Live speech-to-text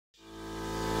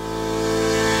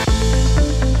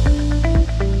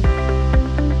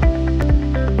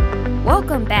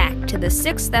Welcome back to the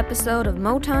 6th episode of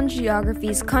Moton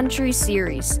Geography's Country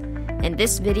Series. In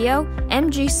this video,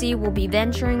 MGC will be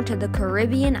venturing to the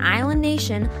Caribbean island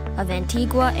nation of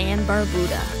Antigua and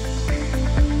Barbuda.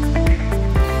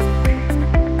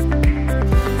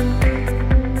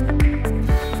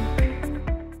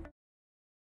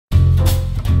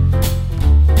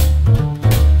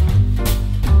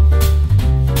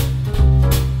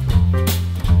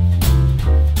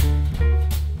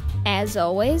 As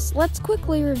always, let's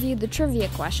quickly review the trivia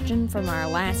question from our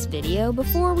last video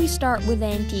before we start with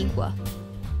Antigua.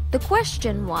 The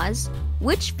question was,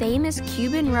 which famous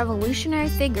Cuban revolutionary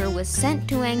figure was sent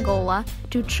to Angola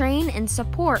to train and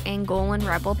support Angolan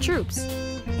rebel troops?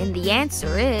 And the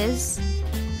answer is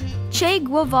Che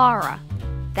Guevara.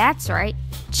 That's right,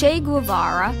 Che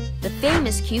Guevara, the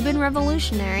famous Cuban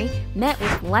revolutionary, met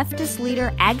with leftist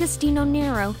leader Agostinho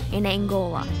Nero in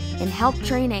Angola and helped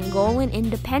train Angolan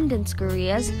independence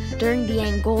guerrillas during the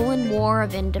Angolan War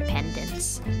of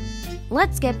Independence.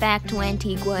 Let's get back to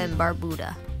Antigua and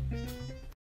Barbuda.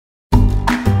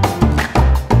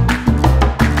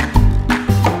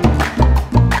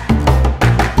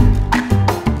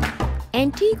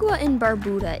 Antigua and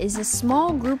Barbuda is a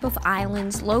small group of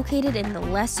islands located in the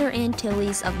Lesser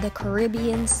Antilles of the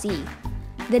Caribbean Sea.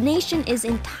 The nation is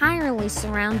entirely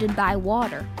surrounded by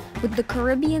water, with the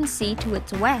Caribbean Sea to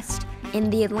its west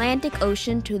and the Atlantic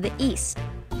Ocean to the east.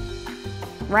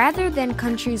 Rather than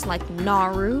countries like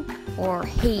Nauru or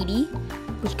Haiti,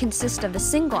 which consist of a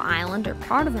single island or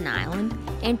part of an island,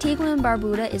 Antigua and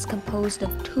Barbuda is composed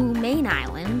of two main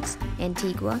islands,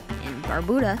 Antigua and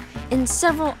Barbuda, and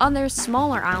several other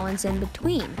smaller islands in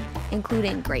between,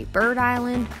 including Great Bird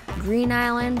Island, Green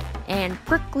Island, and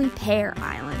Prickly Pear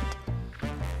Island.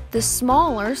 The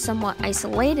smaller, somewhat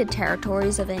isolated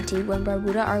territories of Antigua and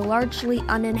Barbuda are largely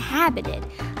uninhabited,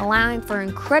 allowing for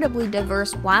incredibly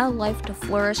diverse wildlife to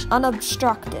flourish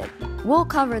unobstructed. We'll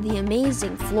cover the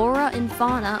amazing flora and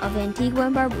fauna of Antigua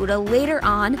and Barbuda later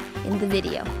on in the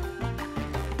video.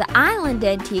 The island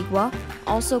Antigua,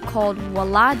 also called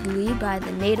Waladli by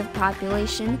the native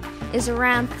population, is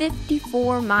around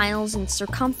 54 miles in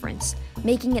circumference,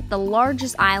 making it the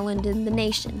largest island in the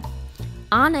nation.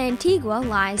 On Antigua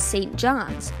lies St.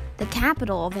 John's, the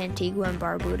capital of Antigua and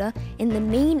Barbuda, and the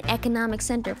main economic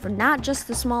center for not just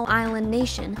the small island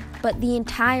nation, but the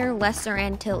entire Lesser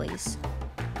Antilles.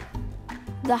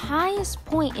 The highest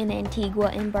point in Antigua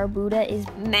and Barbuda is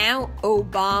Mount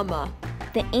Obama,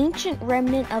 the ancient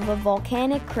remnant of a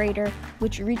volcanic crater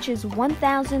which reaches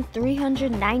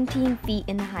 1,319 feet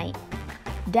in height.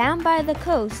 Down by the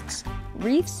coasts,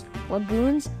 reefs,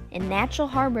 lagoons, and natural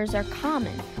harbors are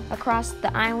common across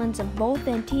the islands of both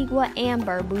Antigua and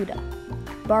Barbuda.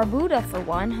 Barbuda, for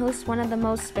one, hosts one of the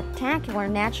most spectacular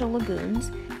natural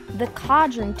lagoons, the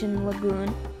Codrington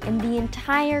Lagoon, in the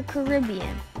entire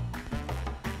Caribbean.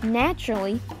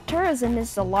 Naturally, tourism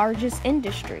is the largest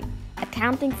industry,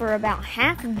 accounting for about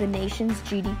half of the nation's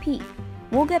GDP.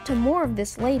 We'll get to more of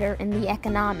this later in the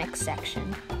economics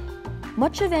section.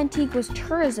 Much of Antigua's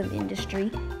tourism industry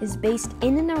is based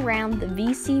in and around the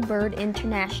V.C. Byrd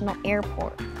International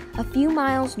Airport, a few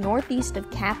miles northeast of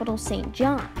capital St.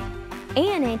 John,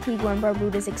 and Antigua and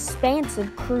Barbuda's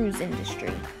expansive cruise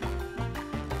industry.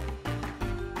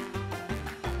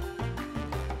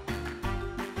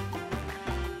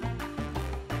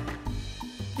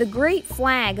 The Great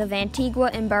Flag of Antigua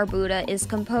and Barbuda is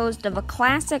composed of a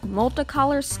classic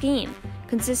multicolor scheme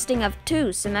consisting of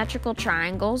two symmetrical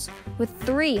triangles with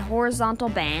three horizontal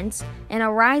bands and a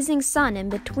rising sun in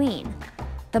between.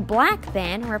 The black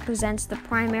band represents the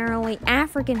primarily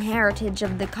African heritage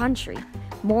of the country,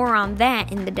 more on that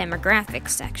in the demographics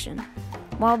section,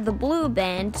 while the blue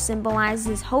band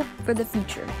symbolizes hope for the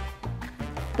future.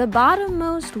 The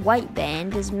bottommost white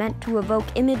band is meant to evoke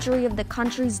imagery of the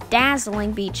country's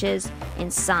dazzling beaches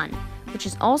and sun, which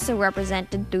is also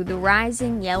represented through the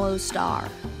rising yellow star.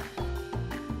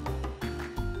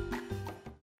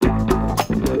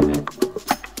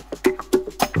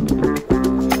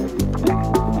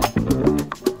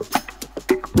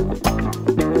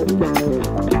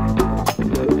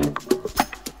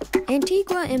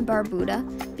 Antigua and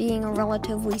Barbuda, being a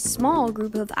relatively small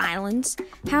group of islands,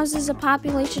 houses a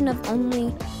population of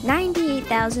only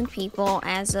 98,000 people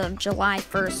as of July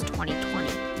 1st,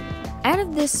 2020. Out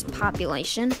of this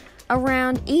population,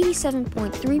 around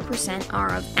 87.3%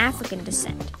 are of African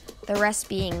descent, the rest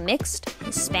being mixed,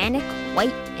 Hispanic,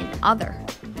 white, and other.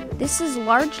 This is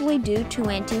largely due to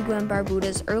Antigua and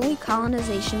Barbuda's early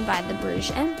colonization by the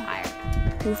British Empire.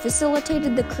 who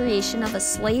facilitated the creation of a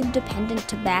slave-dependent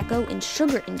tobacco and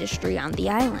sugar industry on the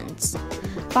islands.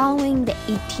 Following the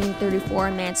 1834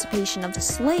 emancipation of the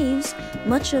slaves,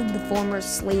 much of the former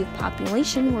slave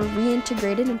population were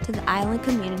reintegrated into the island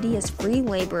community as free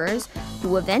laborers,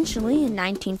 who eventually, in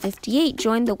 1958,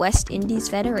 joined the West Indies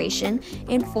Federation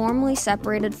and formally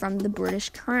separated from the British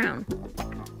Crown.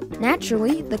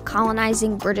 Naturally, the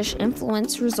colonizing British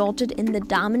influence resulted in the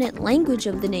dominant language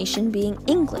of the nation being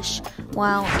English,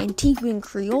 while Antiguan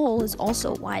Creole is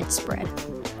also widespread.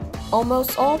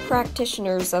 Almost all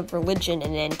practitioners of religion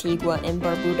in Antigua and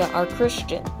Barbuda are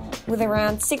Christian, with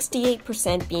around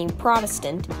 68% being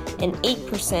Protestant and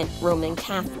 8% Roman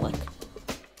Catholic.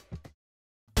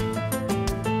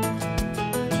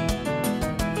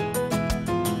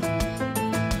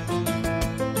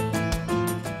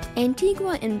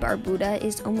 Antigua and Barbuda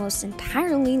is almost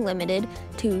entirely limited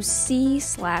to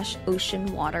sea/ocean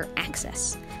water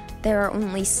access. There are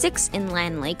only 6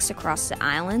 inland lakes across the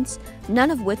islands,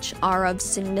 none of which are of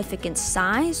significant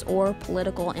size or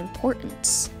political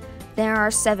importance. There are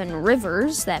 7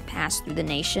 rivers that pass through the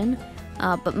nation,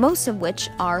 but most of which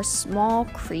are small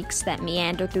creeks that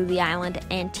meander through the island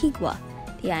Antigua.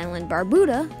 The island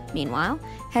Barbuda, meanwhile,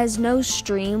 has no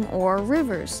stream or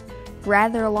rivers.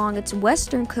 Rather, along its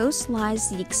western coast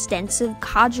lies the extensive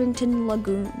Codrington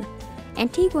Lagoon.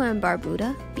 Antigua and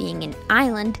Barbuda, being an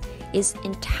island, is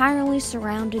entirely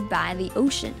surrounded by the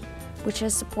ocean, which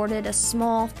has supported a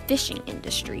small fishing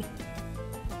industry.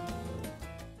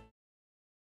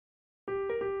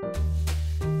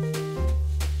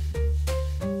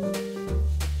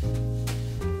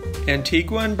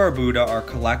 Antigua and Barbuda are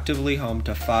collectively home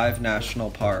to 5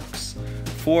 national parks,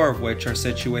 4 of which are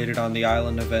situated on the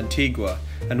island of Antigua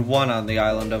and 1 on the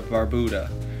island of Barbuda.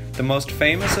 The most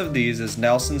famous of these is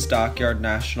Nelson's Dockyard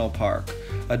National Park,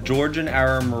 a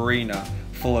Georgian-era marina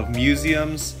full of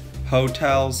museums,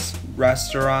 hotels,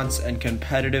 restaurants, and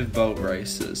competitive boat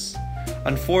races.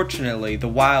 Unfortunately, the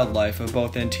wildlife of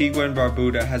both Antigua and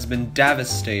Barbuda has been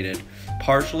devastated,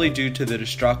 partially due to the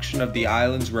destruction of the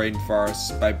island's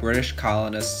rainforests by British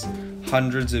colonists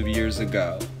hundreds of years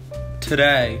ago.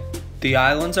 Today, the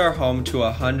islands are home to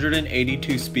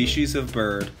 182 species of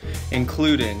bird,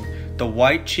 including the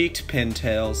white-cheeked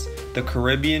pintails, the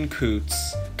Caribbean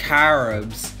coots,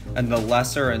 caribs, and the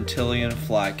lesser Antillean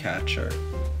flycatcher.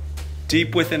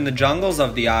 Deep within the jungles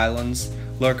of the islands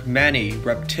lurk many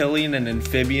reptilian and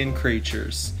amphibian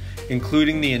creatures,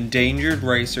 including the endangered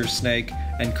racer snake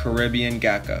and Caribbean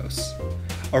geckos.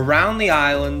 Around the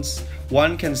islands,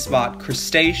 one can spot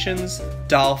crustaceans,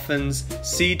 dolphins,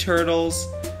 sea turtles,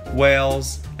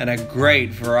 whales, and a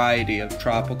great variety of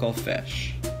tropical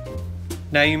fish.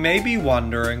 Now you may be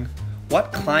wondering,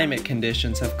 what climate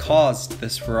conditions have caused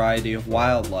this variety of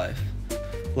wildlife?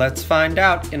 Let's find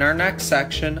out in our next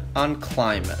section on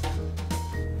climate.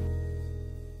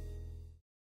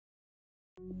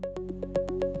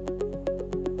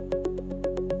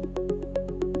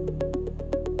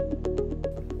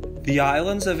 The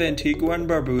islands of Antigua and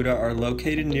Barbuda are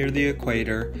located near the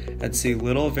equator and see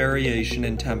little variation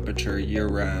in temperature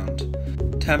year-round.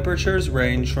 Temperatures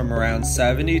range from around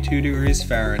 72 degrees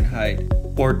Fahrenheit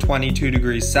or 22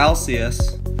 degrees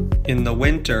Celsius in the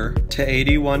winter to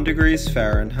 81 degrees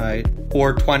Fahrenheit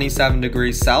or 27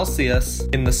 degrees Celsius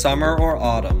in the summer or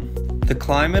autumn. The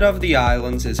climate of the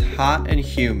islands is hot and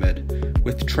humid,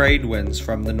 with trade winds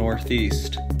from the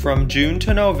northeast. From June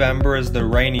to November is the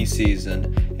rainy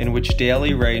season, in which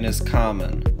daily rain is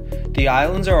common. The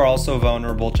islands are also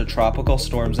vulnerable to tropical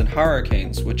storms and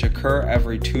hurricanes, which occur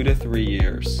every 2 to 3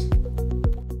 years.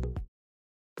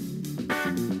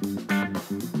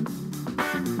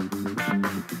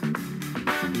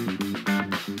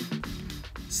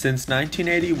 Since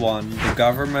 1981, the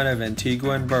government of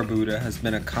Antigua and Barbuda has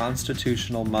been a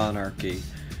constitutional monarchy,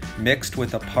 mixed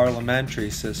with a parliamentary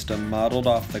system modeled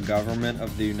off the government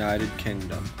of the United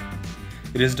Kingdom.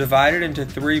 It is divided into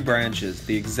 3 branches: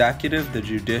 the executive, the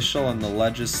judicial, and the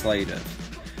legislative.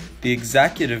 The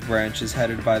executive branch is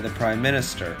headed by the Prime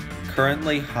Minister,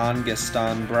 currently Han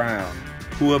Gaston Brown,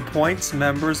 who appoints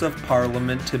members of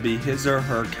Parliament to be his or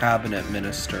her cabinet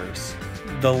ministers.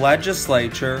 The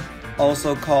legislature,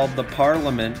 also called the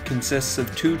Parliament, consists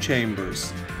of 2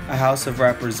 chambers: a House of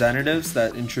Representatives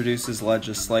that introduces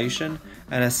legislation,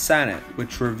 and a Senate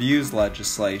which reviews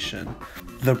legislation.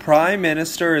 The Prime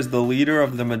Minister is the leader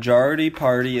of the majority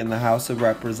party in the House of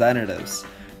Representatives.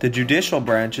 The judicial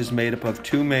branch is made up of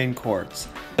 2 main courts: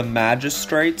 the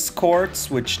Magistrates'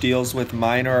 Courts, which deals with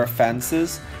minor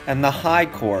offenses, and the High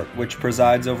Court, which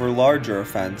presides over larger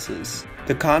offenses.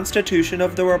 The Constitution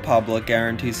of the Republic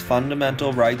guarantees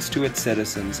fundamental rights to its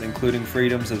citizens, including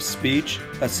freedoms of speech,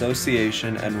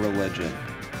 association, and religion.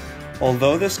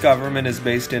 Although this government is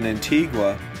based in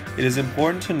Antigua, it is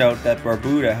important to note that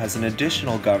Barbuda has an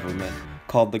additional government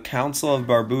called the Council of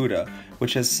Barbuda,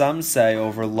 which has some say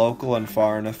over local and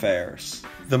foreign affairs.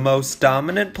 The most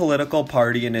dominant political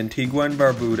party in Antigua and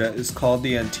Barbuda is called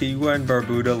the Antigua and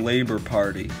Barbuda Labour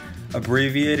Party,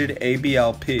 abbreviated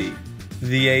ABLP.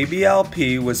 The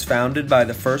ABLP was founded by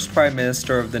the first Prime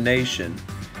Minister of the nation,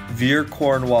 Veer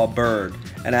Cornwall Bird,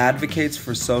 and advocates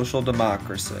for social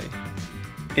democracy.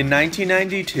 In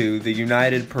 1992, the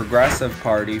United Progressive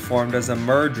Party formed as a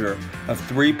merger of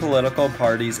three political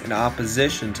parties in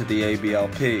opposition to the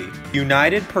ABLP.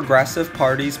 United Progressive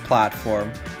Party's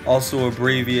platform, also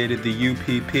abbreviated the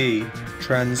UPP,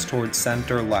 trends towards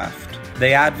center-left.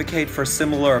 They advocate for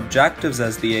similar objectives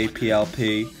as the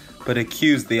APLP, but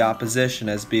accuse the opposition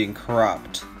as being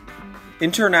corrupt.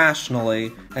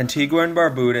 Internationally, Antigua and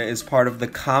Barbuda is part of the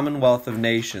Commonwealth of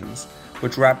Nations,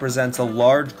 which represents a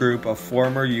large group of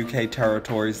former UK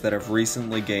territories that have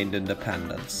recently gained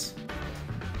independence.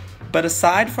 But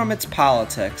aside from its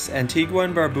politics, Antigua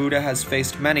and Barbuda has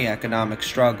faced many economic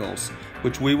struggles,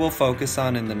 which we will focus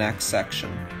on in the next section.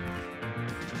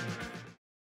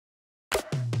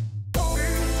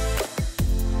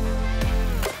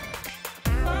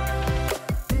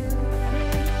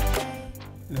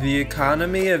 The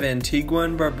economy of Antigua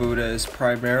and Barbuda is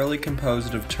primarily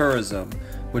composed of tourism,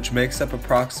 which makes up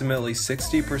approximately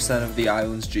 60% of the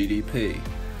island's GDP.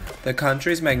 The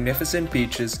country's magnificent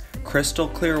beaches, crystal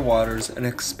clear waters, and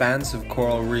expansive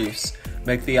coral reefs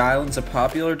make the islands a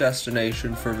popular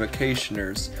destination for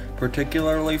vacationers,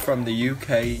 particularly from the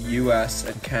UK, US,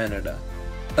 and Canada.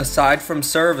 Aside from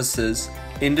services,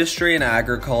 industry and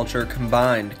agriculture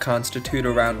combined constitute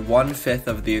around 1/5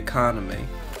 of the economy.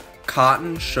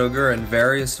 Cotton, sugar, and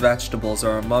various vegetables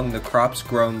are among the crops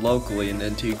grown locally in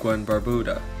Antigua and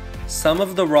Barbuda. Some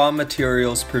of the raw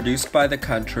materials produced by the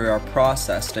country are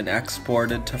processed and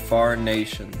exported to foreign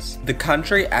nations. The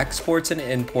country exports and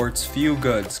imports few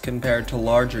goods compared to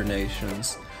larger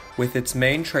nations, with its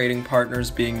main trading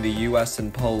partners being the US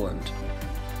and Poland.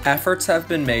 Efforts have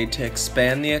been made to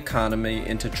expand the economy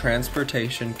into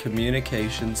transportation,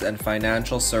 communications, and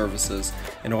financial services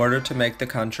in order to make the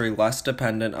country less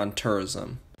dependent on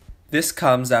tourism. This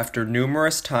comes after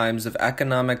numerous times of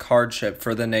economic hardship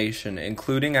for the nation,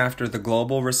 including after the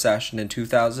global recession in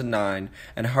 2009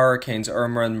 and hurricanes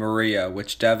Irma and Maria,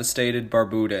 which devastated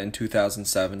Barbuda in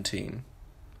 2017.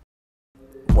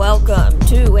 Welcome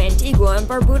to Antigua and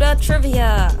Barbuda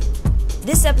Trivia!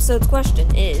 This episode's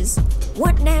question is,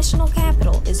 what national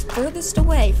capital is furthest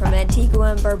away from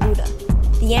Antigua and Barbuda?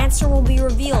 The answer will be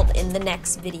revealed in the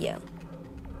next video.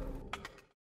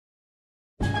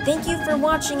 Thank you for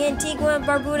watching Antigua and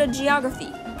Barbuda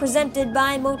Geography, presented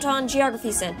by Moton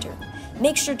Geography Center.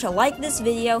 Make sure to like this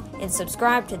video and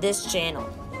subscribe to this channel.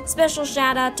 Special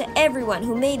shout out to everyone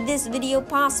who made this video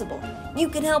possible. You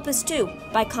can help us too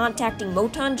by contacting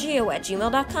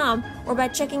motongeo@gmail.com or by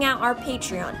checking out our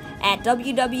Patreon at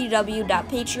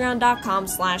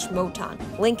www.patreon.com/moton.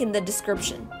 Link in the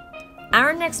description.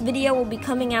 Our next video will be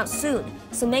coming out soon,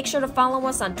 so make sure to follow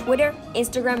us on Twitter,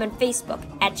 Instagram, and Facebook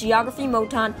at Geography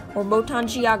Moton or Moton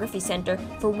Geography Center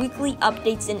for weekly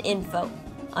updates and info.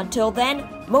 Until then,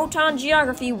 Moton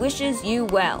Geography wishes you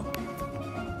well.